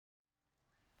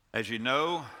As you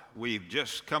know, we've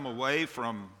just come away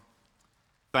from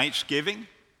Thanksgiving.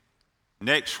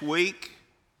 Next week,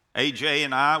 AJ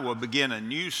and I will begin a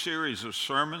new series of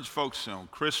sermons focusing on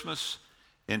Christmas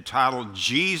entitled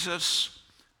Jesus,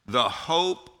 the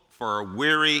Hope for a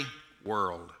Weary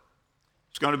World.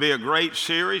 It's going to be a great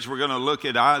series. We're going to look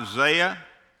at Isaiah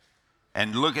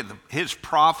and look at his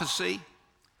prophecy,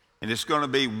 and it's going to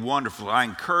be wonderful. I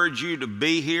encourage you to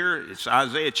be here. It's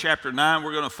Isaiah chapter 9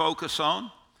 we're going to focus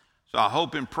on. So I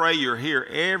hope and pray you're here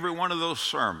every one of those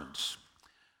sermons.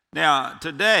 Now,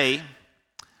 today,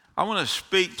 I want to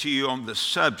speak to you on the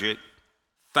subject,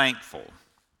 thankful.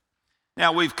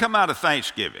 Now, we've come out of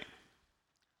Thanksgiving,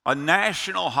 a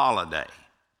national holiday,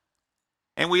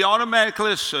 and we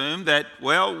automatically assume that,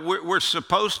 well, we're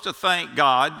supposed to thank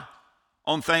God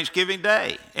on Thanksgiving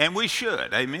Day, and we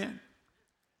should, amen?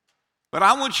 But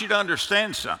I want you to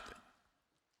understand something.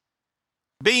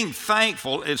 Being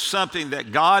thankful is something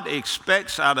that God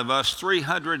expects out of us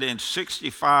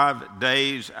 365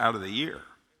 days out of the year.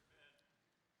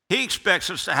 He expects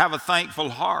us to have a thankful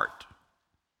heart.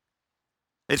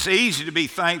 It's easy to be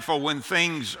thankful when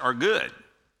things are good.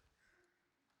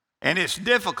 And it's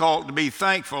difficult to be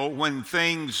thankful when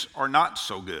things are not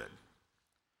so good.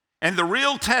 And the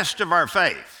real test of our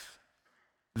faith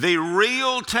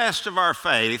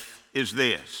is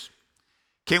this.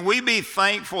 Can we be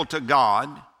thankful to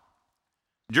God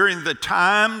during the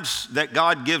times that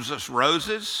God gives us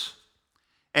roses?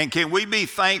 And can we be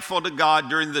thankful to God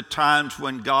during the times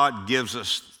when God gives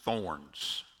us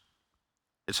thorns?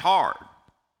 It's hard.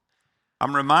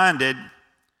 I'm reminded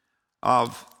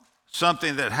of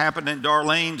something that happened in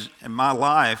Darlene's in my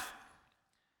life.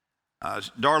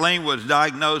 Darlene was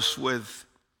diagnosed with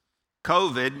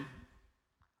COVID.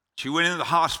 She went into the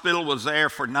hospital, was there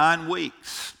for 9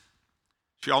 weeks.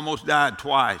 She almost died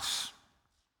twice.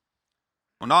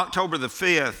 On October the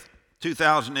 5th,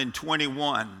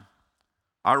 2021,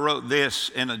 I wrote this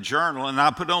in a journal and I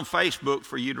put it on Facebook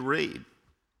for you to read.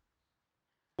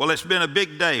 Well, it's been a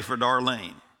big day for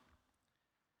Darlene.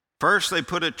 First, they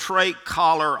put a trach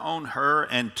collar on her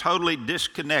and totally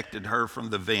disconnected her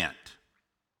from the vent.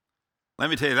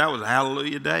 Let me tell you, that was a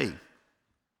hallelujah day.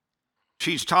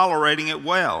 She's tolerating it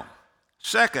well.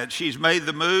 Second, she's made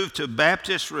the move to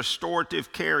Baptist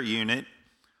Restorative Care Unit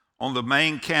on the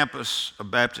main campus of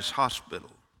Baptist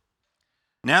Hospital.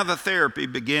 Now the therapy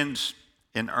begins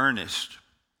in earnest.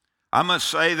 I must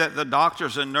say that the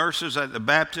doctors and nurses at the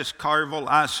Baptist Carville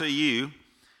ICU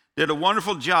did a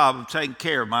wonderful job of taking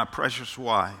care of my precious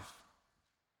wife.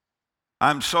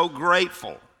 I'm so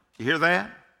grateful. You hear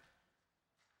that?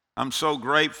 I'm so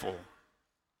grateful.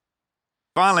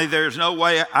 Finally, there's no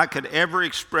way I could ever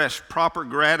express proper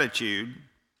gratitude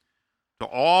to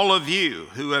all of you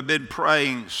who have been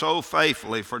praying so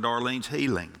faithfully for Darlene's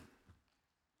healing.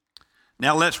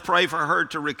 Now let's pray for her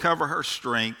to recover her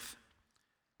strength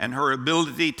and her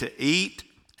ability to eat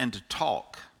and to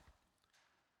talk.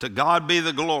 To God be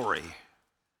the glory.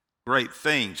 Great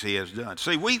things He has done.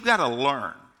 See, we've got to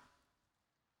learn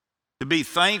to be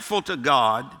thankful to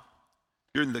God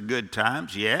during the good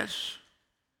times, yes,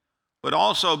 but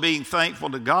also being thankful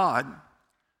to God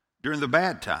during the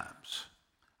bad times.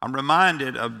 I'm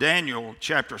reminded of Daniel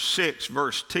chapter 6,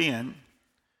 verse 10,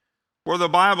 where the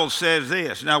Bible says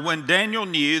this. Now, when Daniel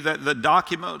knew that the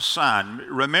document was signed,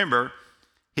 remember,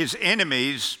 his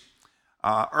enemies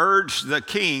urged the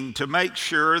king to make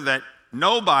sure that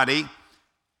nobody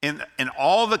in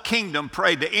all the kingdom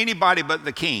prayed to anybody but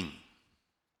the king.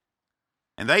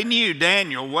 And they knew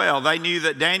Daniel well. They knew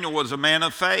that Daniel was a man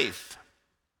of faith.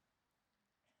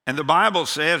 And the Bible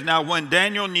says, now when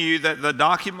Daniel knew that the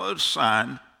document was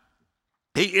signed,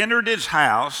 he entered his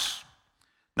house.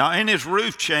 Now in his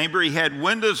roof chamber, he had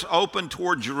windows open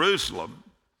toward Jerusalem.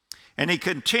 And he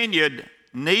continued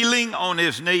kneeling on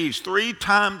his knees 3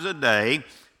 times a day,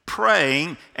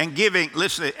 praying and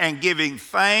giving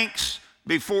thanks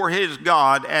before his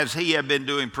God as he had been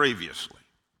doing previously.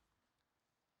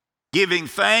 Giving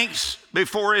thanks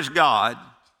before his God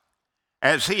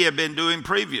as he had been doing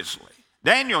previously.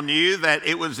 Daniel knew that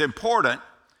it was important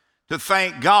to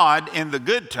thank God in the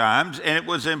good times, and it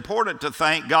was important to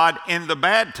thank God in the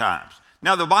bad times.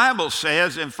 Now, the Bible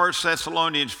says in 1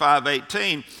 Thessalonians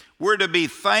 5:18, we're to be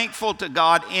thankful to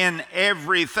God in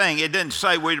everything. It didn't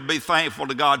say we're to be thankful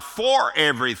to God for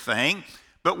everything,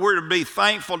 but we're to be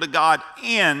thankful to God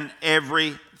in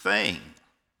everything.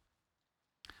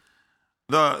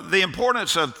 The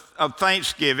importance of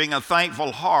thanksgiving, a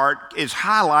thankful heart, is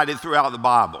highlighted throughout the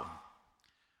Bible.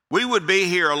 We would be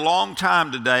here a long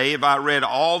time today if I read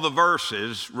all the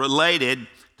verses related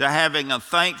to having a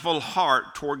thankful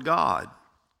heart toward God.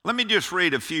 Let me just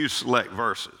read a few select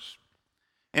verses.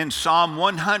 In Psalm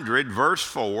 100, verse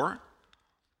 4,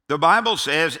 the Bible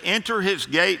says, enter his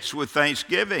gates with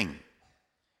thanksgiving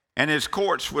and his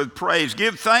courts with praise.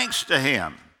 Give thanks to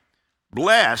him.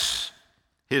 Bless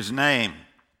his name.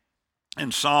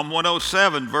 In Psalm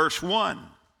 107, verse 1,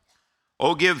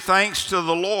 oh, give thanks to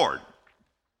the Lord,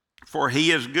 for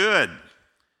he is good,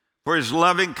 for his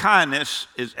loving kindness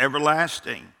is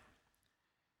everlasting.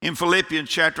 In Philippians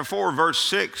chapter 4, verse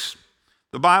 6,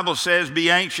 the Bible says,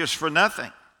 be anxious for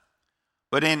nothing,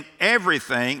 but in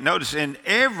everything, notice, in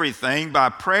everything, by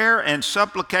prayer and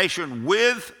supplication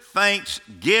with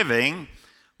thanksgiving,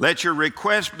 let your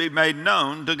requests be made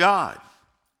known to God.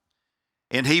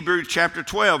 In Hebrews chapter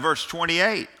 12, verse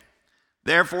 28,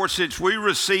 therefore, since we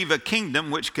receive a kingdom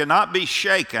which cannot be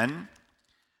shaken,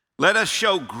 let us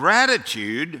show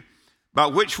gratitude by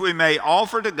which we may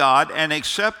offer to God an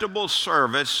acceptable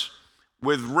service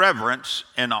with reverence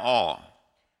and awe.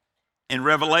 In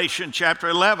Revelation chapter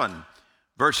 11,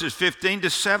 verses 15 to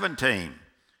 17,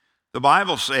 the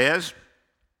Bible says,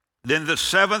 then the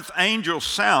seventh angel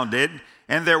sounded,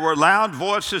 and there were loud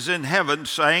voices in heaven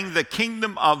saying, the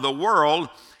kingdom of the world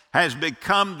has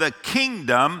become the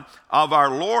kingdom of our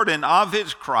Lord and of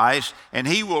his Christ, and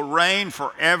he will reign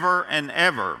forever and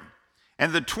ever.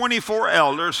 And the 24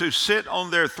 elders who sit on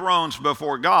their thrones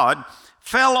before God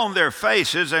fell on their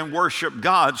faces and worshiped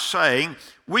God, saying,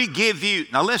 we give you,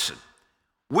 now listen,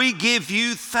 we give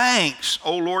you thanks,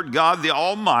 O Lord God the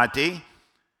Almighty,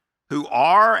 who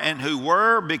are and who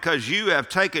were, because you have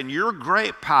taken your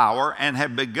great power and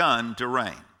have begun to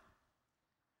reign.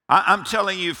 I'm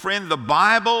telling you, friend, the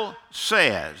Bible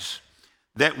says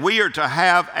that we are to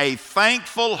have a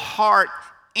thankful heart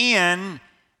in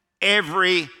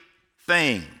everything.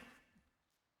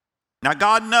 Now,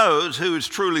 God knows who is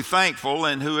truly thankful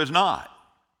and who is not.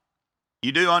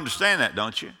 You do understand that,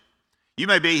 don't you? You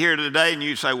may be here today and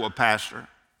you say, well, Pastor,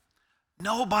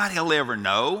 nobody will ever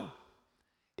know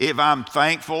if I'm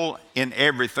thankful in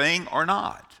everything or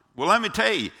not. Well, let me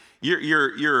tell you,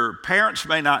 your parents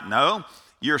may not know,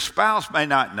 your spouse may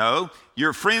not know,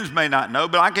 your friends may not know,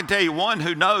 but I can tell you one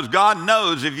who knows. God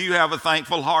knows if you have a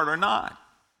thankful heart or not.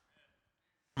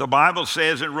 The Bible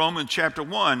says in Romans chapter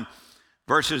 1,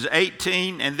 verses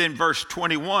 18 and then verse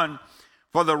 21,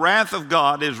 for the wrath of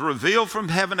God is revealed from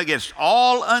heaven against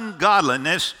all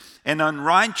ungodliness and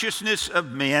unrighteousness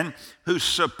of men who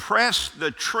suppress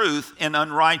the truth in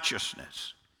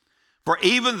unrighteousness. For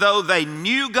even though they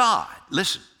knew God,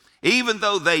 listen, even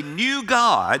though they knew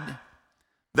God,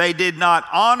 they did not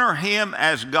honor him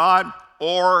as God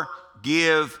or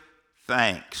give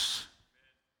thanks.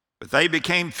 But they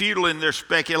became futile in their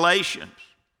speculations,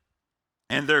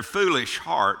 and their foolish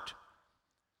heart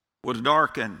was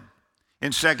darkened.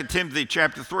 In 2 Timothy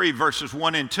chapter 3, verses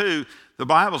 1 and 2, the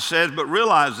Bible says, but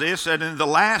realize this, that in the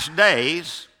last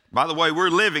days, by the way, we're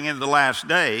living in the last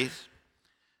days,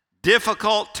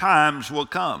 difficult times will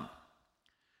come.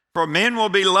 For men will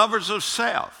be lovers of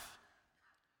self,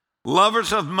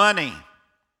 lovers of money,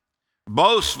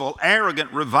 boastful,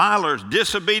 arrogant, revilers,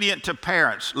 disobedient to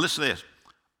parents. Listen to this,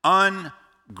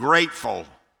 ungrateful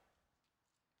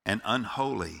and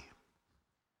unholy.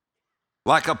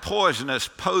 Like a poisonous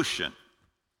potion,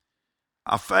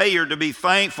 a failure to be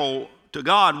thankful to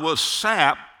God will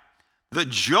sap the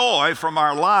joy from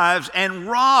our lives and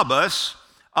rob us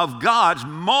of God's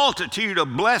multitude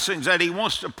of blessings that he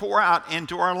wants to pour out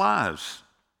into our lives.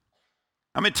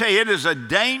 Let me tell you, it is a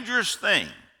dangerous thing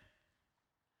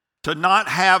to not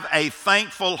have a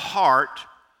thankful heart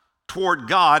toward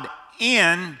God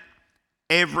in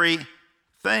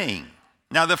everything.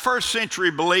 Now, the first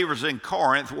century believers in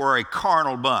Corinth were a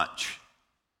carnal bunch.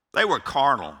 They were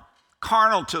carnal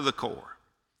to the core.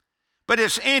 But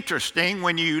it's interesting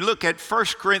when you look at 1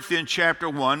 Corinthians chapter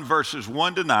 1, verses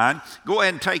 1 to 9. Go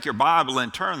ahead and take your Bible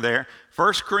and turn there.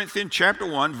 1 Corinthians chapter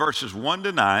 1, verses 1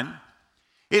 to 9.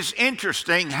 It's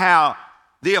interesting how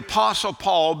the Apostle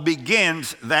Paul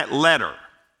begins that letter.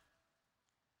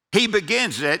 He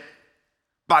begins it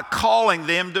by calling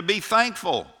them to be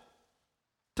thankful.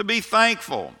 To be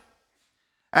thankful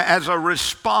as a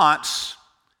response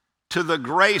to the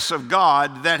grace of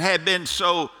God that had been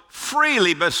so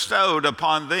freely bestowed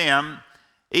upon them,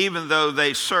 even though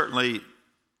they certainly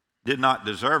did not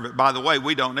deserve it. By the way,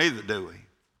 we don't either, do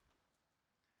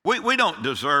we? We don't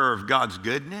deserve God's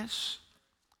goodness.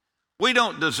 We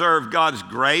don't deserve God's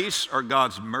grace or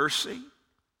God's mercy.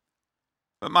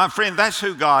 But my friend, that's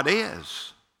who God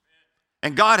is.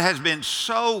 And God has been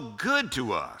so good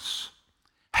to us.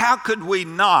 How could we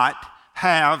not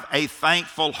have a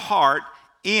thankful heart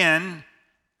in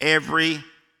everything?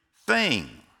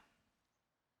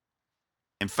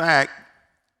 In fact,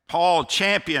 Paul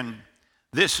championed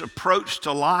this approach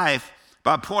to life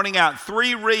by pointing out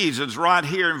 3 reasons right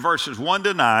here in verses 1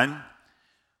 to 9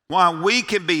 why we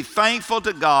can be thankful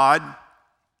to God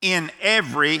in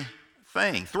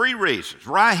everything. 3 reasons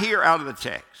right here out of the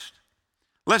text.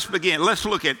 Let's begin. Let's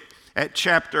look at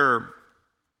chapter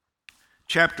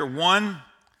 1,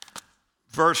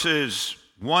 verses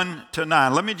 1 to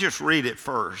 9. Let me just read it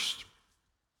first.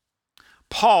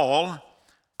 Paul,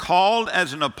 called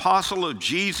as an apostle of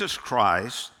Jesus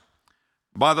Christ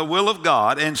by the will of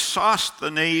God, and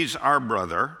Sosthenes our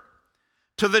brother,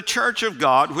 to the church of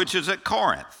God which is at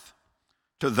Corinth,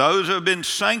 to those who have been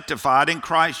sanctified in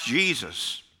Christ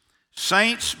Jesus,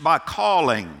 saints by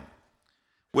calling,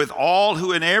 with all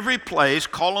who in every place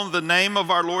call on the name of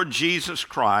our Lord Jesus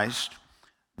Christ,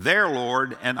 their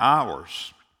Lord and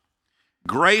ours.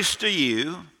 Grace to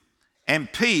you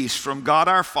and peace from God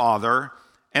our Father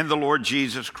and the Lord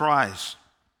Jesus Christ.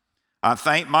 I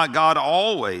thank my God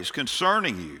always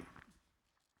concerning you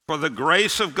for the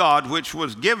grace of God which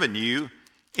was given you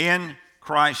in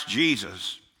Christ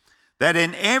Jesus, that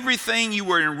in everything you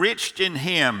were enriched in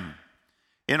him,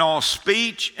 in all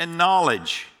speech and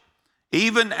knowledge,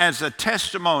 even as the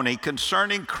testimony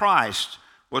concerning Christ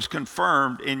was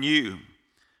confirmed in you,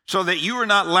 so that you are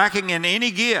not lacking in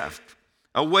any gift,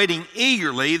 awaiting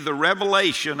eagerly the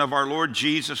revelation of our Lord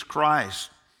Jesus Christ,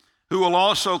 who will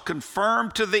also confirm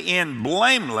to the end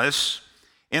blameless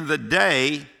in the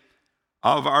day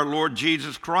of our Lord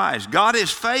Jesus Christ. God is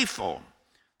faithful,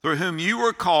 through whom you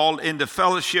were called into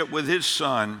fellowship with his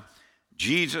Son,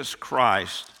 Jesus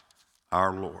Christ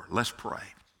our Lord. Let's pray.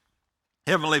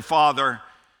 Heavenly Father,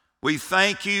 we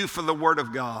thank you for the Word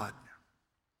of God.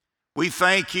 We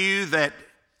thank you that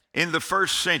in the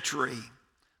first century,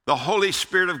 the Holy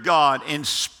Spirit of God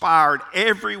inspired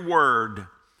every word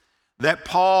that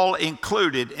Paul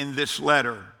included in this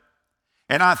letter.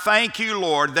 And I thank you,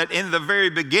 Lord, that in the very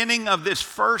beginning of this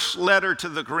first letter to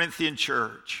the Corinthian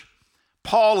church,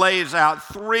 Paul lays out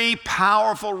 3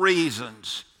 powerful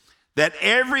reasons that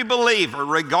every believer,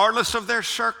 regardless of their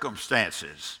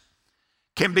circumstances,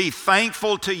 can be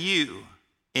thankful to you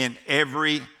in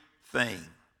everything.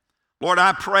 Lord,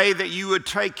 I pray that you would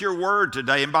take your word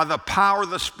today and by the power of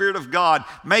the Spirit of God,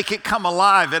 make it come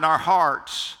alive in our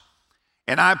hearts.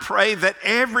 And I pray that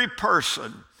every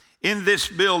person in this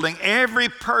building, every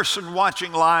person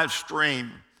watching live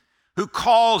stream who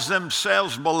calls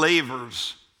themselves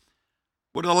believers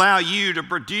would allow you to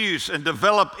produce and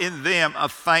develop in them a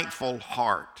thankful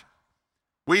heart.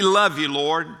 We love you,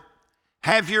 Lord.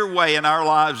 Have your way in our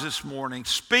lives this morning.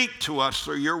 Speak to us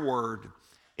through your word.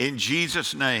 In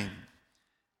Jesus' name,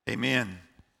 amen.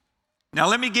 Now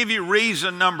let me give you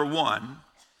reason number 1,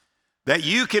 that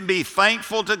you can be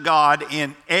thankful to God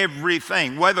in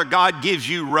everything, whether God gives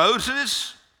you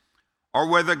roses or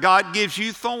whether God gives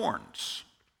you thorns.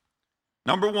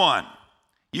 Number 1,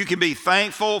 you can be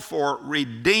thankful for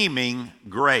redeeming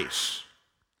grace.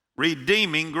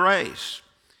 Redeeming grace.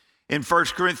 In 1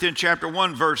 Corinthians chapter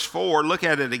 1, verse 4, look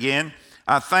at it again.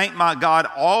 I thank my God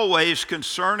always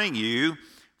concerning you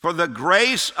for the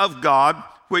grace of God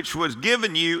which was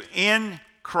given you in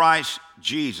Christ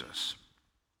Jesus.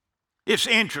 It's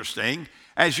interesting,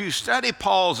 as you study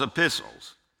Paul's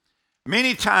epistles,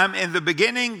 many times in the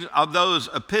beginning of those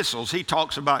epistles, he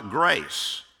talks about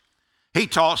grace. He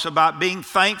talks about being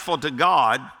thankful to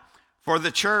God for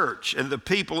the church and the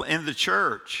people in the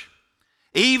church.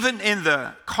 Even in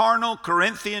the carnal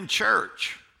Corinthian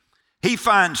church, he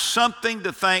finds something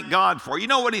to thank God for. You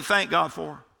know what he thanked God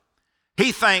for?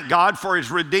 He thanked God for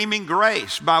his redeeming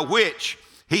grace by which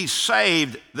he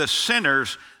saved the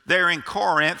sinners there in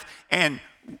Corinth and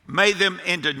made them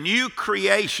into new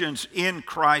creations in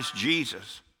Christ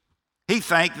Jesus. He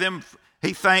thanked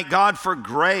God for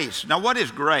grace. Now, what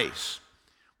is grace?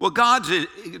 Well,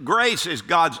 grace is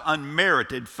God's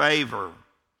unmerited favor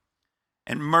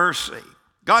and mercy.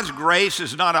 God's grace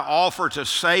is not an offer to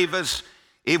save us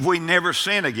if we never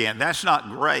sin again. That's not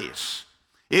grace.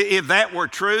 If that were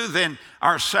true, then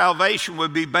our salvation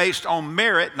would be based on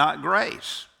merit, not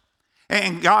grace.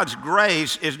 And God's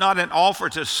grace is not an offer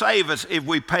to save us if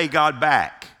we pay God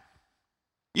back.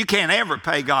 You can't ever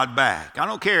pay God back. I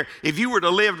don't care if you were to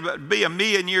live to be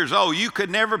 1,000,000 years old, you could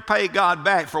never pay God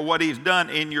back for what he's done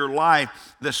in your life,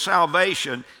 the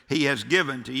salvation he has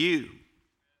given to you.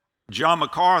 John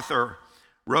MacArthur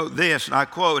wrote this, and I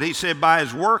quote, he said, by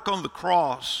his work on the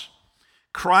cross,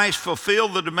 Christ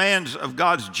fulfilled the demands of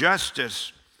God's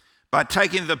justice by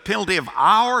taking the penalty of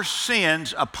our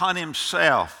sins upon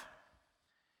himself.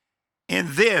 And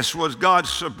this was God's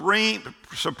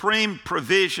supreme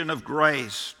provision of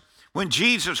grace, When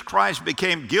Jesus Christ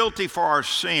became guilty for our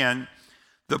sin,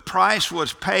 the price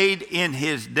was paid in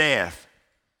his death.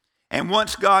 And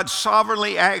once God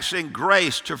sovereignly acts in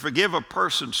grace to forgive a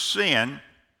person's sin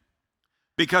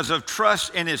because of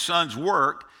trust in his son's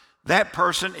work, that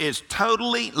person is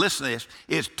totally, listen to this,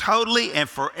 is totally and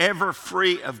forever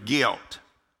free of guilt.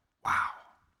 Wow.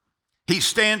 He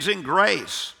stands in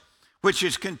grace, which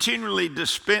is continually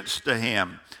dispensed to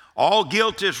him. All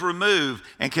guilt is removed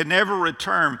and can never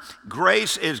return.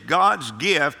 Grace is God's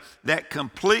gift that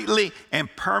completely and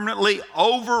permanently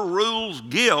overrules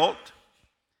guilt.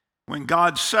 When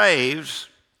God saves,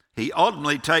 he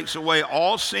ultimately takes away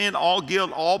all sin, all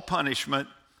guilt, all punishment.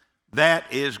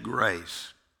 That is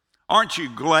grace. Aren't you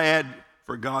glad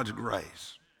for God's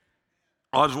grace?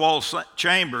 Oswald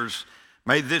Chambers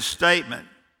made this statement.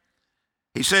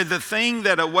 He said, the thing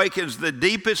that awakens the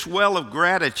deepest well of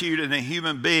gratitude in a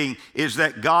human being is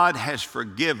that God has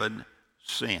forgiven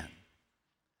sin.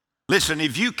 Listen,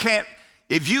 if you can't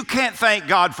thank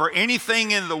God for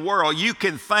anything in the world, you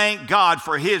can thank God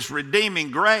for his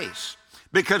redeeming grace.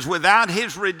 Because without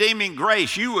his redeeming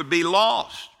grace, you would be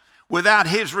lost. Without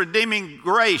his redeeming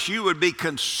grace, you would be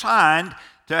consigned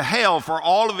to hell for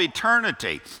all of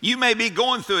eternity. You may be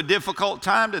going through a difficult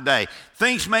time today.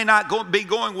 Things may not be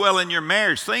going well in your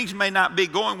marriage. Things may not be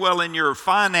going well in your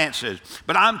finances.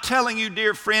 But I'm telling you,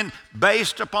 dear friend,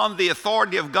 based upon the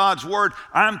authority of God's word,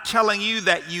 I'm telling you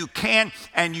that you can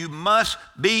and you must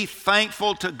be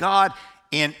thankful to God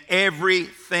in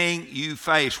everything you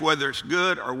face, whether it's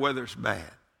good or whether it's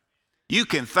bad. You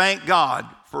can thank God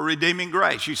for redeeming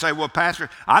grace. You say, well, Pastor,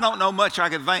 I don't know much I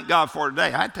can thank God for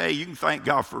today. I tell you can thank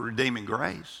God for redeeming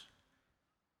grace.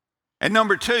 And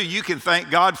number two, you can thank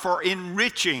God for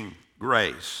enriching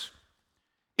grace.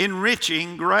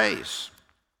 Enriching grace.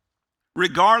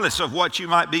 Regardless of what you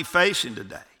might be facing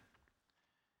today.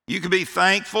 You can be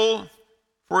thankful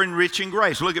for enriching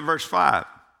grace. Look at verse 5.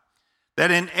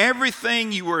 That in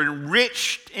everything you were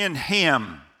enriched in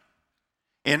him,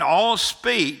 in all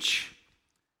speech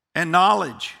and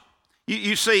knowledge.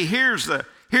 You see, here's the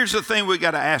thing we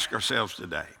got to ask ourselves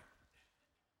today.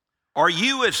 Are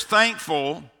you as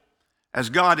thankful as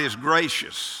God is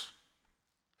gracious?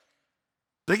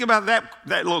 Think about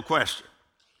that little question.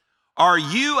 Are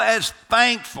you as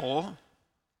thankful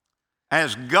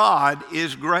as God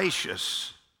is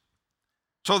gracious?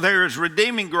 So there is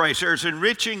redeeming grace, there's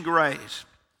enriching grace.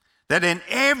 That in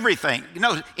everything,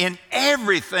 in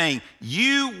everything,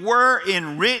 you were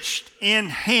enriched in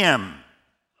him.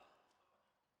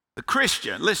 The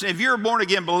Christian, listen, if you're a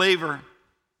born-again believer,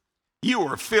 you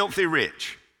are filthy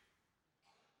rich.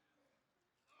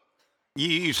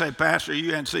 You say, Pastor, you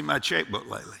haven't seen my checkbook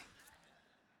lately.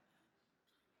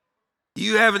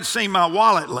 You haven't seen my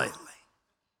wallet lately.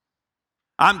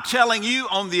 I'm telling you,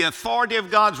 on the authority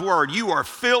of God's word, you are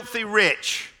filthy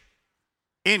rich.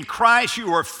 In Christ,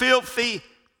 you are filthy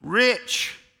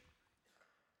rich.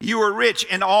 You are rich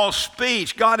in all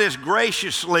speech. God has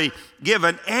graciously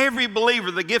given every believer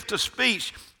the gift of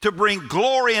speech to bring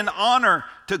glory and honor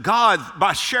to God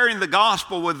by sharing the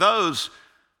gospel with those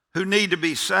who need to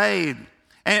be saved.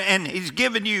 And he's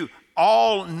given you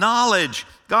all knowledge.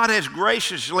 God has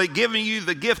graciously given you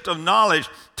the gift of knowledge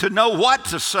to know what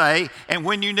to say and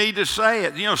when you need to say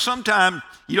it. Sometimes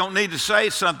you don't need to say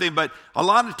something, but a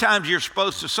lot of times you're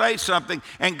supposed to say something,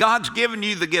 and God's given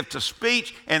you the gift of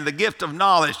speech and the gift of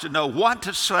knowledge to know what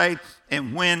to say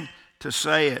and when to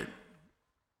say it.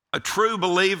 A true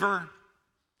believer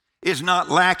is not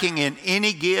lacking in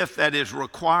any gift that is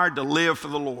required to live for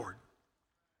the Lord.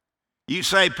 You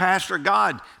say, Pastor,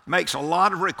 God makes a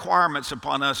lot of requirements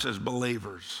upon us as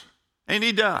believers, and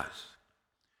he does.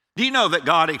 Do you know that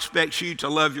God expects you to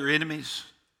love your enemies?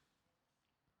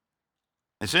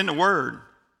 It's in the Word.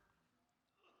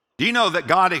 Do you know that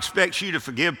God expects you to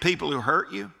forgive people who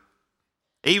hurt you,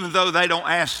 even though they don't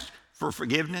ask for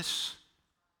forgiveness?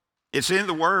 It's in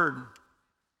the Word.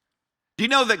 Do you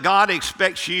know that God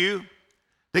expects you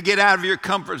to get out of your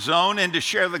comfort zone and to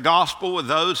share the gospel with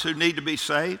those who need to be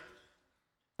saved?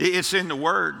 It's in the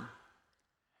Word.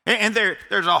 And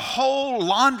there's a whole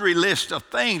laundry list of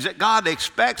things that God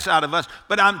expects out of us.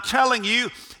 But I'm telling you,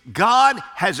 God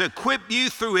has equipped you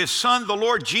through his Son, the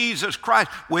Lord Jesus Christ,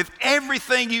 with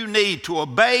everything you need to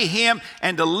obey him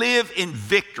and to live in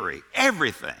victory.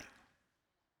 Everything.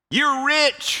 You're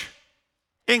rich.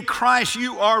 In Christ,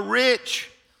 you are rich.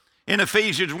 In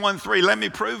Ephesians 1:3, let me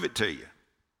prove it to you.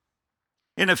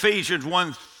 In Ephesians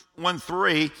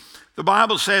 1:3, the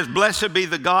Bible says, blessed be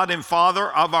the God and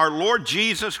Father of our Lord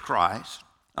Jesus Christ.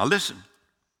 Now listen.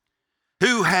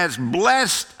 Who has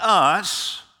blessed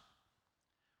us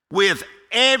with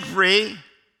every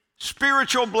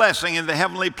spiritual blessing in the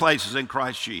heavenly places in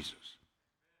Christ Jesus.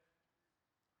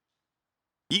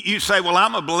 You say, well,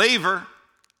 I'm a believer,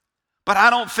 but I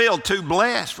don't feel too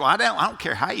blessed. Well, I don't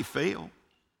care how you feel.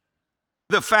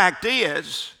 The fact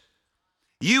is,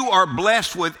 you are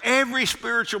blessed with every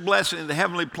spiritual blessing in the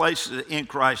heavenly places in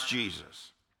Christ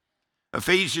Jesus.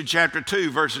 Ephesians chapter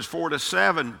 2, verses 4 to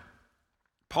 7,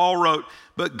 Paul wrote,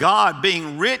 but God,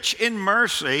 being rich in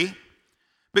mercy,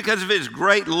 because of his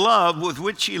great love with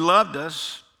which he loved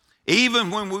us,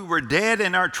 even when we were dead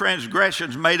in our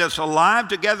transgressions, made us alive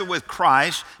together with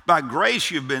Christ. By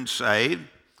grace you've been saved,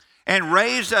 and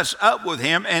raised us up with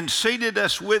him and seated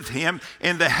us with him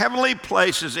in the heavenly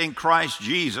places in Christ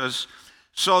Jesus,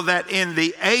 so that in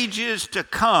the ages to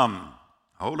come,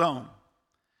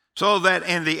 so that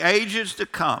in the ages to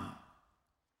come,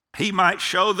 he might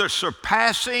show the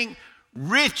surpassing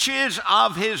riches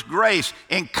of his grace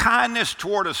and kindness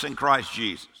toward us in Christ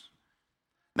Jesus.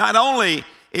 Not only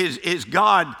is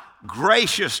God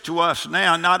gracious to us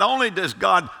now, not only does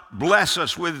God bless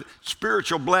us with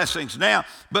spiritual blessings now,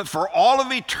 but for all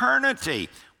of eternity,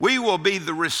 we will be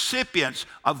the recipients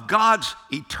of God's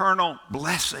eternal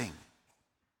blessing.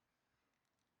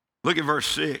 Look at verse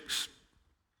 6.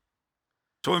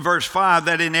 So in verse 5,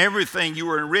 that in everything you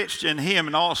were enriched in him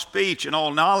in all speech and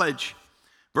all knowledge.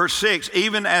 Verse 6,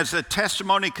 even as the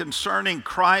testimony concerning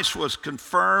Christ was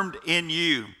confirmed in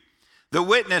you. The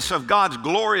witness of God's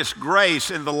glorious grace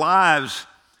in the lives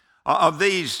of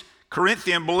these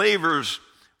Corinthian believers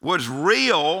was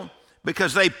real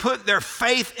because they put their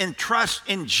faith and trust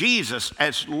in Jesus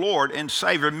as Lord and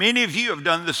Savior. Many of you have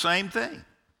done the same thing.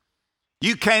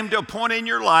 You came to a point in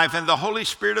your life and the Holy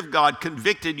Spirit of God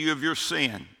convicted you of your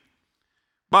sin.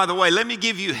 By the way, let me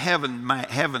give you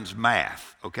heaven's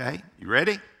math, okay? You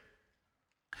ready?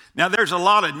 Now, there's a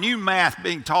lot of new math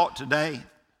being taught today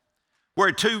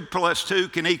where 2 plus 2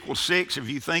 can equal 6 if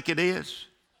you think it is.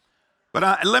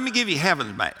 But let me give you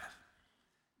heaven's math.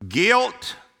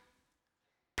 Guilt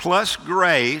plus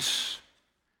grace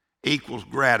equals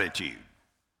gratitude.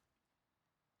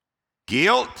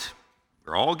 Guilt,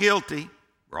 we're all guilty.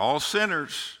 We're all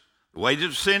sinners. The wages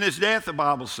of sin is death, the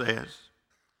Bible says.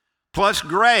 Plus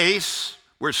grace,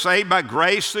 we're saved by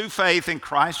grace through faith in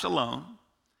Christ alone,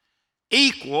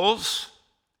 equals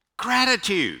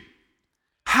gratitude.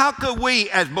 How could we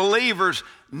as believers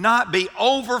not be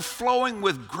overflowing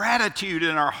with gratitude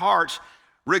in our hearts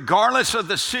regardless of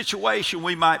the situation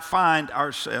we might find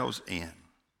ourselves in?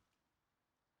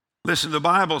 Listen, the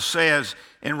Bible says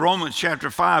in Romans chapter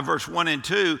 5, verse 1 and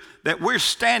 2, that we're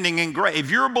standing in grace. If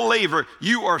you're a believer,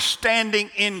 you are standing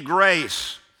in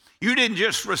grace. You didn't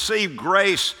just receive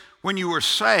grace when you were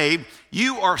saved.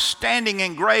 You are standing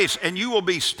in grace, and you will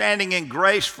be standing in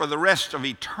grace for the rest of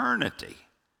eternity.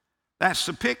 That's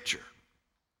the picture.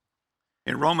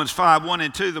 In Romans 5, 1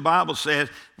 and 2, the Bible says,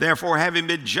 therefore, having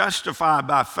been justified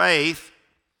by faith,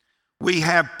 we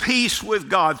have peace with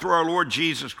God through our Lord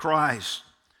Jesus Christ,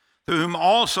 through whom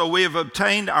also we have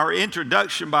obtained our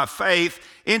introduction by faith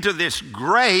into this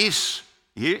grace,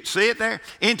 you see it there?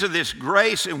 Into this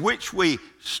grace in which we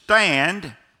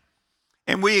stand,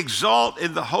 and we exalt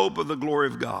in the hope of the glory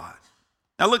of God.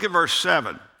 Now look at verse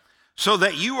 7. So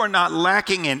that you are not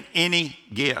lacking in any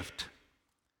gift.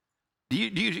 Do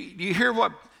you hear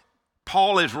what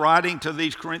Paul is writing to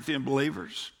these Corinthian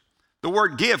believers? The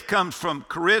word gift comes from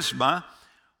charisma,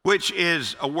 which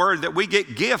is a word that we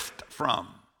get gift from.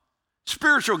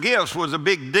 Spiritual gifts was a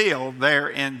big deal there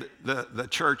in the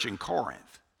church in Corinth.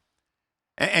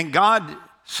 And God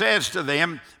says to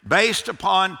them, based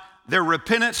upon their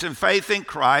repentance and faith in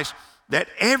Christ, that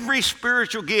every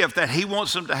spiritual gift that he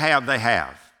wants them to have, they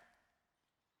have.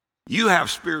 You have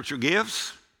spiritual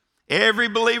gifts. Every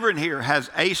believer in here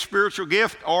has a spiritual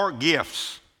gift or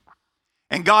gifts.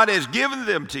 And God has given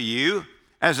them to you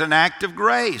as an act of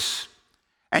grace.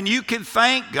 And you can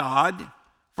thank God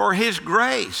for his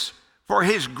grace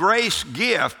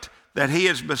gift that he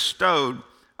has bestowed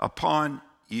upon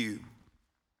you.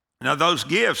 Now, those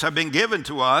gifts have been given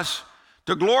to us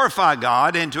to glorify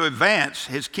God and to advance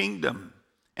his kingdom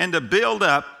and to build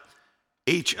up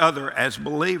each other as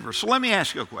believers. So let me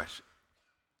ask you a question.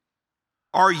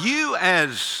 Are you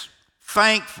as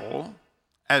thankful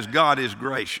as God is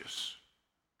gracious?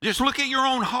 Just look at your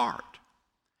own heart.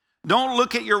 Don't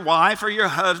look at your wife or your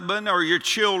husband or your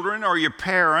children or your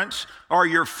parents or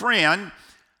your friend.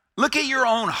 Look at your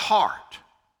own heart.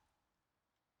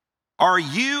 Are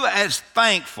you as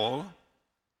thankful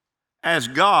as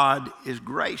God is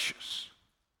gracious?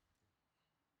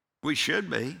 We should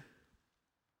be.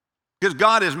 Because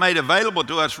God has made available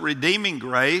to us redeeming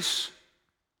grace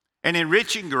and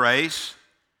enriching grace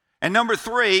And number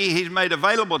three, he's made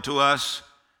available to us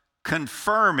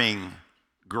confirming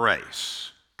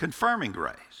grace. Confirming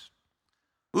grace.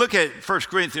 Look at 1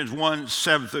 Corinthians 1,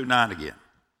 7 through 9 again.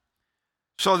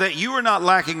 So that you are not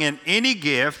lacking in any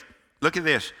gift, look at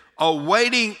this,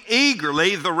 awaiting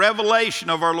eagerly the revelation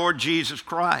of our Lord Jesus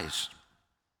Christ.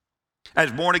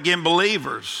 As born-again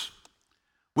believers,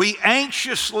 we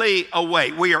anxiously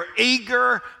await. We are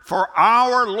eager for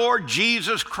our Lord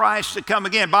Jesus Christ to come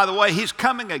again. By the way, he's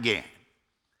coming again.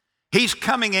 He's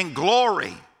coming in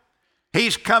glory.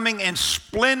 He's coming in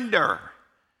splendor.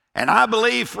 And I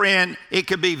believe, friend, it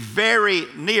could be very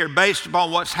near based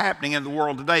upon what's happening in the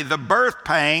world today. The birth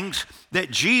pangs that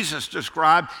Jesus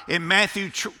described in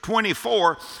Matthew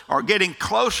 24 are getting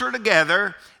closer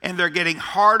together, and they're getting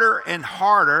harder and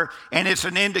harder, and it's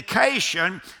an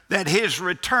indication that his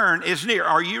return is near.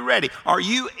 Are you ready? Are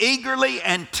you eagerly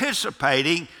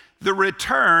anticipating the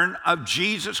return of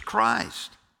Jesus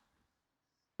Christ?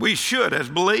 We should as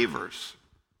believers.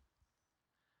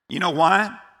 You know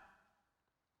why?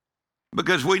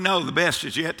 Because we know the best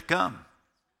is yet to come.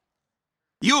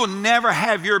 You will never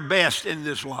have your best in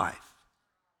this life.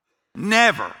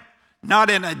 Never. Not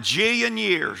in a jillion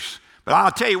years. But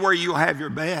I'll tell you where you'll have your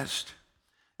best.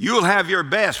 You'll have your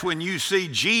best when you see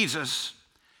Jesus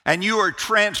and you are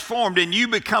transformed and you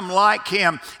become like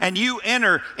him and you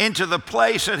enter into the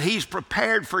place that he's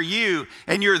prepared for you,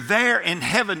 and you're there in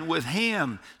heaven with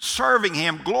him, serving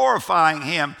him, glorifying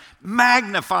him,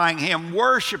 magnifying him,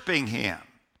 worshiping him.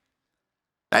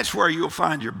 That's where you'll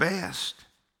find your best.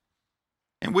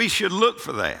 And we should look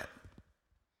for that.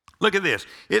 Look at this.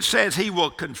 It says he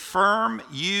will confirm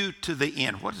you to the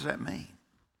end. What does that mean?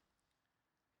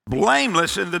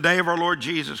 Blameless in the day of our Lord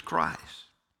Jesus Christ.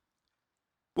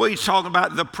 Well, he's talking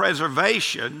about the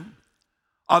preservation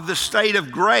of the state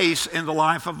of grace in the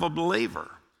life of a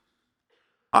believer.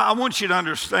 I want you to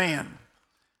understand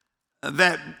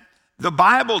that the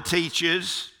Bible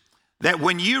teaches that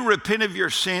when you repent of your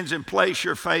sins and place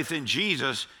your faith in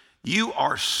Jesus, you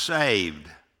are saved.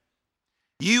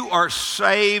 You are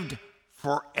saved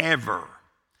forever.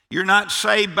 You're not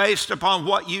saved based upon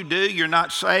what you do. You're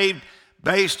not saved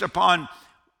based upon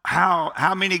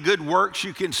how many good works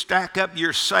you can stack up.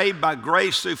 You're saved by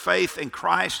grace through faith in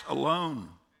Christ alone.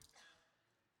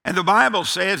 And the Bible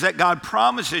says that God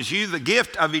promises you the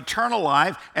gift of eternal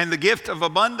life and the gift of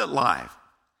abundant life.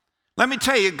 Let me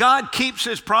tell you, God keeps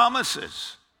his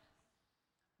promises.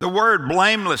 The word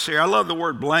blameless here, I love the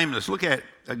word blameless. Look at it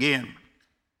again.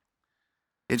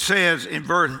 It says in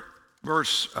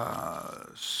verse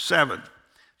 7,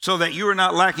 so that you are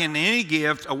not lacking in any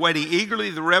gift, awaiting eagerly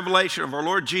the revelation of our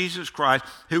Lord Jesus Christ,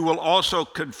 who will also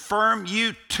confirm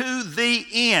you to the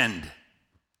end,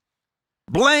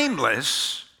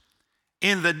 blameless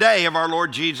in the day of our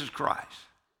Lord Jesus Christ.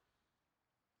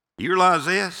 You realize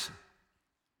this?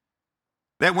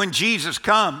 That when Jesus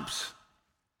comes,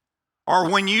 or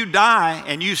when you die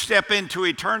and you step into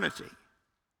eternity,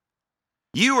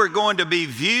 you are going to be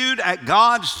viewed at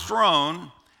God's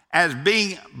throne as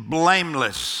being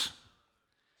blameless.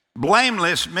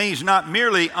 Blameless means not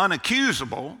merely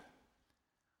unaccusable,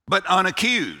 but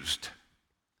unaccused.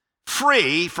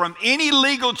 Free from any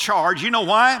legal charge. You know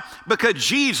why? Because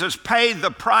Jesus paid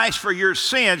the price for your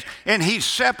sins, and he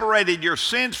separated your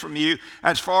sins from you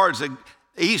as far as the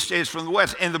east is from the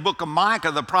west. In the book of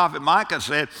Micah, the prophet Micah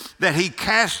said that he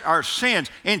cast our sins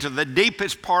into the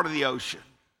deepest part of the ocean.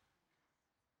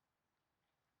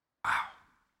 Wow.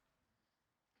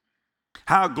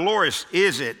 How glorious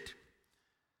is it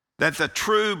that the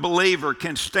true believer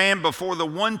can stand before the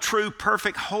one true,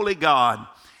 perfect, holy God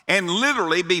and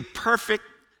literally be perfect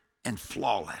and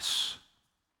flawless.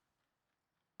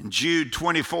 In Jude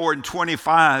 24 and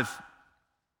 25,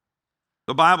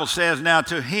 the Bible says, now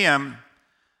to him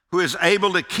who is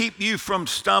able to keep you from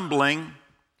stumbling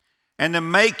and to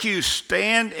make you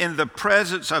stand in the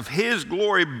presence of his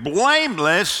glory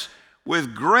blameless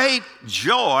with great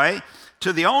joy,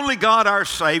 to the only God our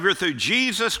Savior, through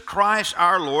Jesus Christ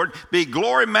our Lord, be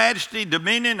glory, majesty,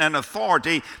 dominion, and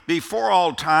authority before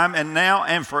all time and now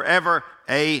and forever.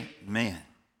 Amen.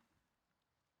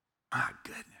 My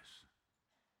goodness.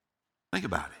 Think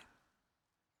about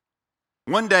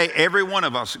it. One day, every one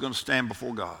of us is going to stand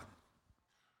before God.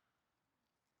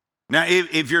 Now,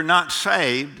 if you're not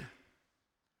saved,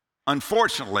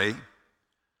 unfortunately,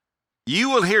 you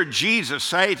will hear Jesus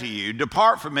say to you,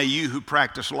 depart from me, you who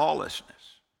practice lawlessness.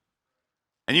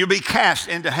 And you'll be cast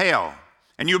into hell,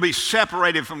 and you'll be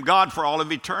separated from God for all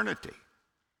of eternity.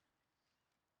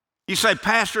 You say,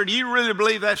 Pastor, do you really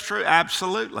believe that's true?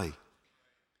 Absolutely.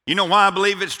 You know why I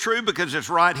believe it's true? Because it's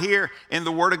right here in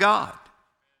the Word of God.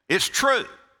 It's true.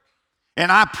 And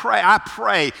I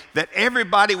pray that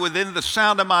everybody within the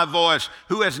sound of my voice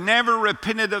who has never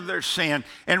repented of their sin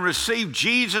and received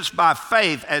Jesus by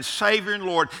faith as Savior and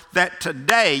Lord, that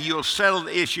today you'll settle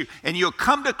the issue and you'll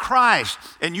come to Christ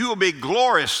and you will be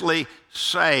gloriously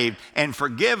saved and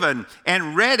forgiven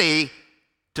and ready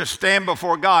to stand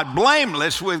before God,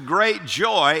 blameless with great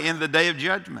joy in the day of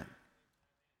judgment.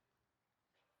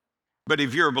 But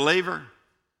if you're a believer,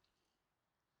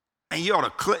 and you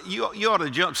ought to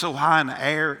jump so high in the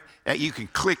air that you can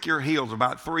click your heels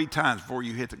about 3 times before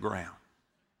you hit the ground.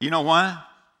 You know why?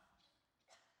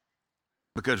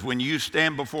 Because when you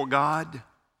stand before God,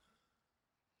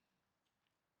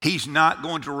 He's not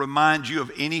going to remind you of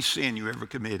any sin you ever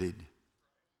committed.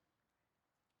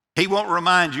 He won't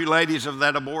remind you, ladies, of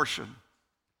that abortion.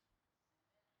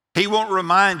 He won't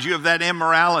remind you of that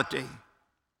immorality.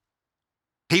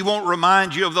 He won't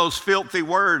remind you of those filthy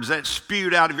words that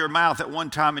spewed out of your mouth at one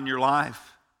time in your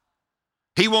life.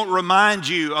 He won't remind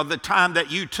you of the time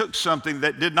that you took something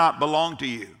that did not belong to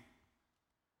you.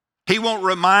 He won't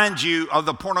remind you of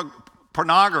the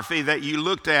pornography that you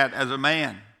looked at as a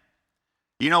man.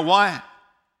 You know why?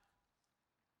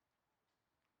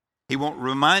 He won't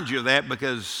remind you of that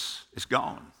because it's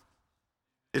gone.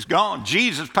 It's gone.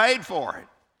 Jesus paid for it.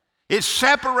 It's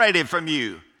separated from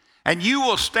you. And you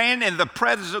will stand in the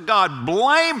presence of God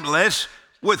blameless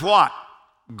with what?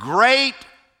 Great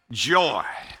joy.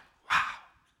 Wow.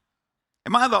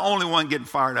 Am I the only one getting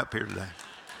fired up here today?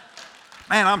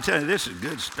 Man, I'm telling you, this is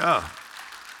good stuff.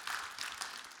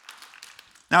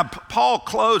 Now, Paul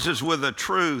closes with a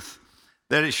truth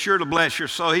that is sure to bless your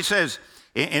soul. He says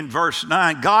in verse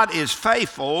 9, God is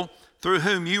faithful, through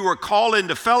whom you were called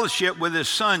into fellowship with His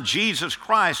Son, Jesus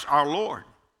Christ our Lord.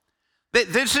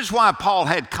 This is why Paul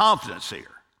had confidence here.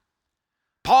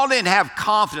 Paul didn't have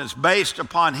confidence based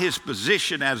upon his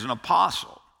position as an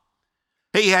apostle.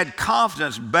 He had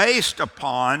confidence based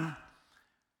upon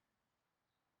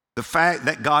the fact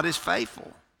that God is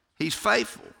faithful. He's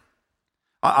faithful.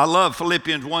 I love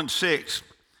Philippians 1:6.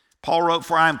 Paul wrote,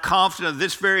 "For I am confident of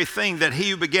this very thing, that He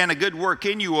who began a good work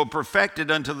in you will perfect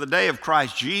it until the day of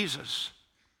Christ Jesus."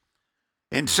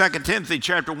 In 2 Timothy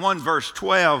chapter 1, verse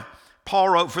 12, Paul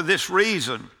wrote, "For this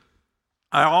reason,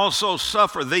 I also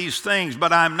suffer these things,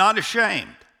 but I am not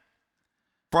ashamed.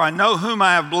 For I know whom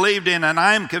I have believed in, and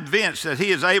I am convinced that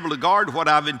He is able to guard what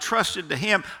I've entrusted to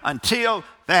Him until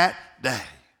that day."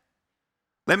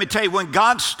 Let me tell you, when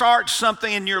God starts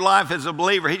something in your life as a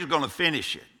believer, He's going to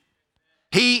finish it.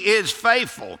 He is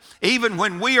faithful. Even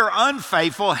when we are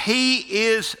unfaithful, He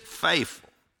is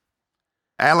faithful.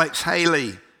 Alex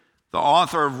Haley, the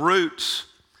author of Roots,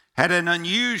 had an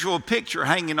unusual picture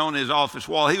hanging on his office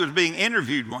wall. He was being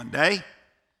interviewed one day,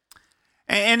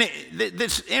 and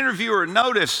this interviewer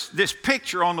noticed this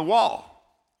picture on the wall,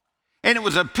 and it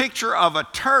was a picture of a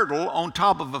turtle on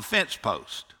top of a fence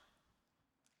post.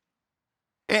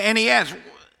 And he asked,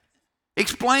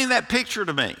 "Explain that picture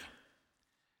to me."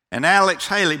 And Alex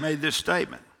Haley made this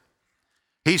statement.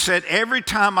 He said, "Every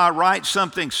time I write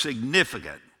something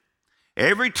significant,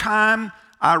 every time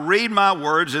I read my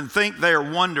words and think they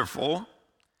are wonderful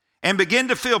and begin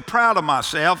to feel proud of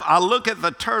myself, I look at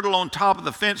the turtle on top of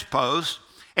the fence post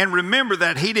and remember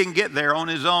that he didn't get there on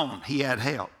his own. He had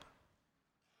help."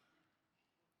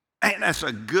 And that's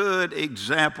a good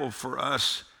example for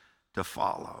us to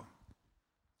follow.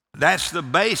 That's the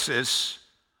basis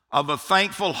of a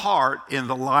thankful heart in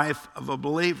the life of a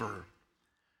believer.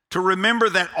 To remember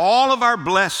that all of our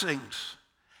blessings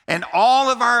and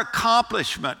all of our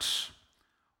accomplishments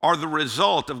are the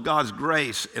result of God's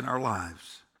grace in our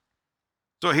lives.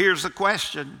 So here's the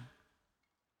question.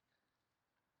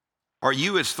 Are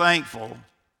you as thankful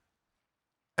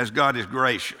as God is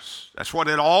gracious? That's what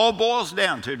it all boils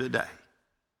down to today.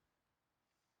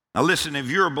 Now listen, if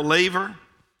you're a believer,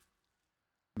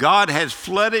 God has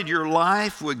flooded your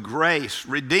life with grace,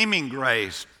 redeeming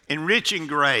grace, enriching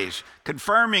grace,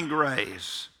 confirming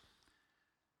grace.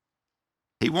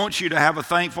 He wants you to have a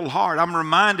thankful heart. I'm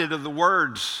reminded of the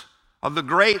words of the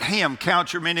great hymn,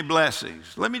 "Count Your Many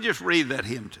Blessings." Let me just read that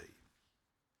hymn to you.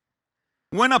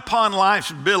 "When upon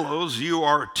life's billows you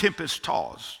are tempest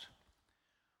tossed,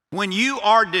 when you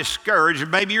are discouraged,"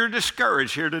 maybe you're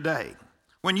discouraged here today,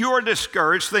 when you are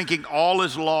discouraged thinking all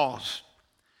is lost,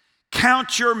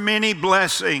 count your many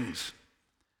blessings,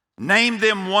 name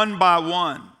them one by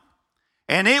one,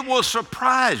 and it will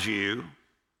surprise you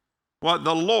what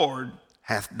the Lord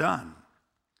hath done.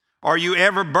 Are you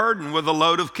ever burdened with a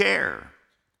load of care?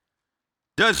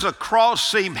 Does the cross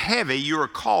seem heavy you are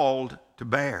called to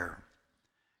bear?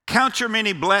 Count your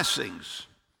many blessings.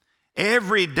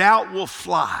 Every doubt will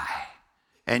fly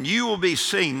and you will be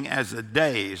singing as the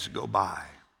days go by.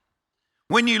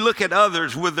 When you look at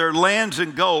others with their lands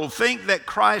and gold, think that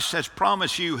Christ has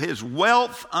promised you his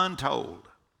wealth untold.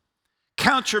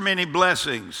 Count your many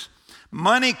blessings.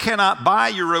 Money cannot buy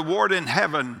your reward in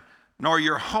heaven, nor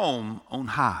your home on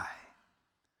high.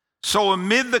 So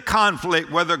amid the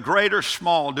conflict, whether great or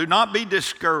small, do not be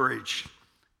discouraged.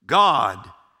 God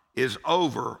is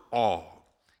over all.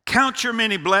 Count your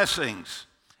many blessings.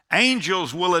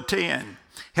 Angels will attend.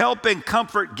 Help and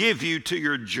comfort give you to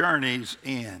your journey's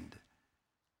end.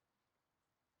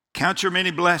 Count your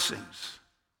many blessings.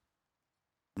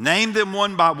 Name them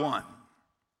one by one.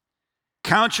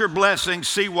 Count your blessings,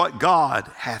 see what God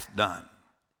hath done.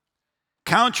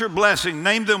 Count your blessings,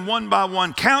 name them one by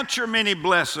one. Count your many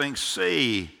blessings,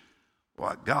 see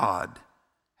what God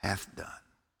hath done.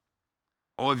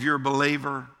 Oh, if you're a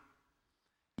believer,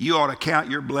 you ought to count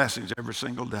your blessings every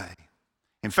single day.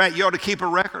 In fact, you ought to keep a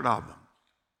record of them.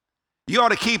 You ought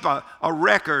to keep a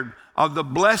record of the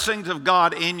blessings of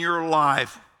God in your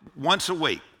life once a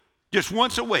week. Just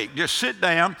once a week. Just sit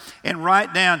down and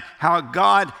write down how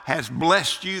God has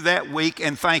blessed you that week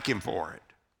and thank him for it.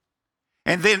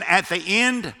 And then at the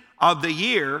end of the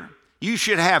year, you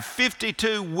should have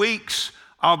 52 weeks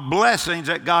of blessings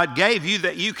that God gave you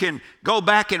that you can go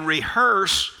back and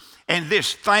rehearse and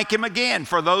just thank him again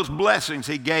for those blessings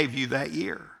he gave you that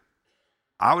year.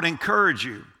 I would encourage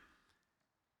you,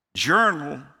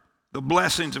 journal the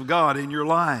blessings of God in your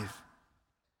life.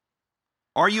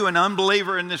 Are you an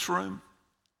unbeliever in this room?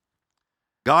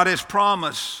 God has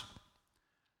promised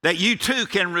that you too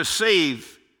can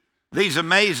receive these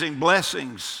amazing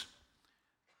blessings,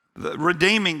 the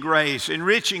redeeming grace,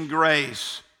 enriching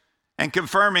grace, and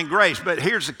confirming grace. But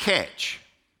here's the catch.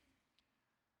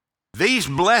 These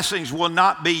blessings will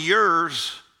not be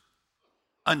yours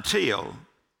until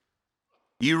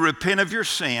you repent of your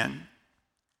sin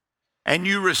and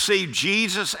you receive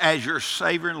Jesus as your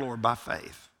Savior and Lord by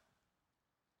faith.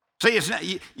 See, it's not,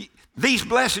 these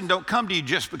blessings don't come to you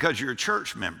just because you're a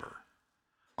church member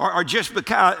or just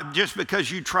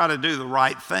because you try to do the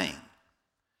right thing.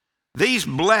 These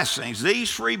blessings,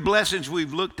 these three blessings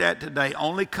we've looked at today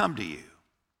only come to you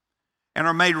and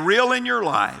are made real in your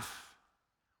life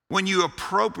when you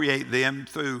appropriate them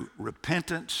through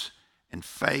repentance and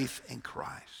faith in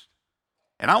Christ.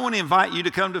 And I want to invite you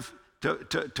to come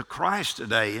to Christ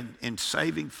today in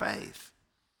saving faith.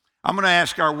 I'm going to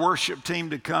ask our worship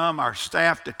team to come, our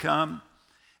staff to come,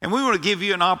 and we want to give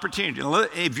you an opportunity.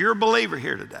 If you're a believer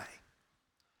here today,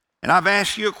 and I've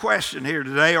asked you a question here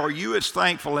today, are you as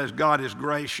thankful as God is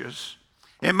gracious?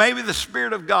 And maybe the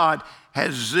Spirit of God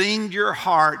has zinged your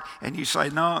heart and you say,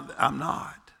 no, I'm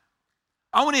not.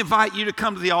 I want to invite you to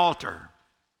come to the altar.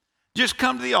 Just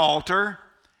come to the altar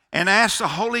and ask the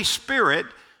Holy Spirit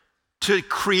to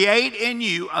create in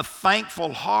you a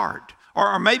thankful heart.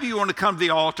 Or maybe you want to come to the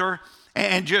altar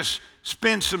and just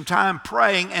spend some time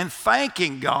praying and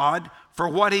thanking God for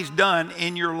what he's done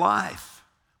in your life.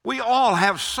 We all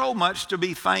have so much to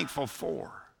be thankful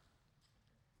for.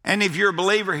 And if you're a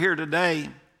believer here today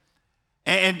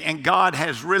and God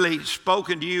has really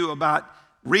spoken to you about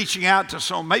reaching out to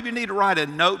someone, maybe you need to write a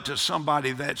note to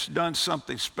somebody that's done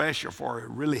something special for you,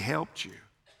 really helped you.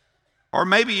 Or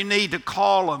maybe you need to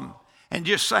call them and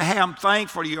just say, hey, I'm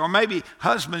thankful to you. Or maybe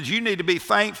husbands, you need to be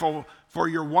thankful for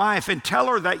your wife and tell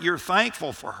her that you're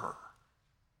thankful for her.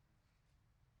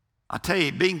 I tell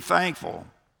you, being thankful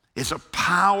is a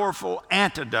powerful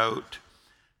antidote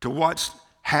to what's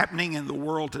happening in the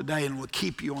world today and will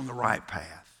keep you on the right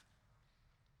path.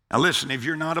 Now listen, if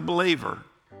you're not a believer,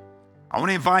 I want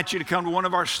to invite you to come to one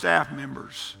of our staff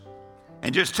members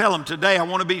and just tell them today, I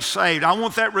want to be saved. I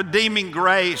want that redeeming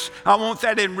grace. I want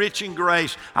that enriching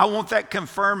grace. I want that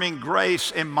confirming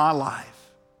grace in my life.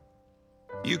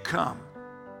 You come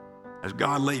as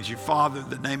God leads you. Father, in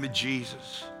the name of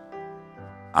Jesus,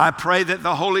 I pray that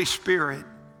the Holy Spirit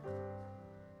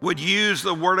would use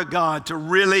the Word of God to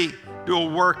really do a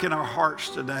work in our hearts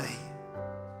today.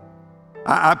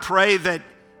 I pray that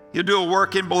you'll do a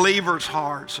work in believers'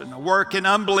 hearts and a work in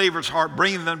unbelievers' hearts,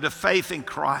 bringing them to faith in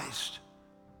Christ.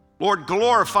 Lord,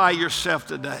 glorify yourself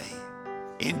today.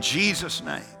 In Jesus'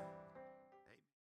 name.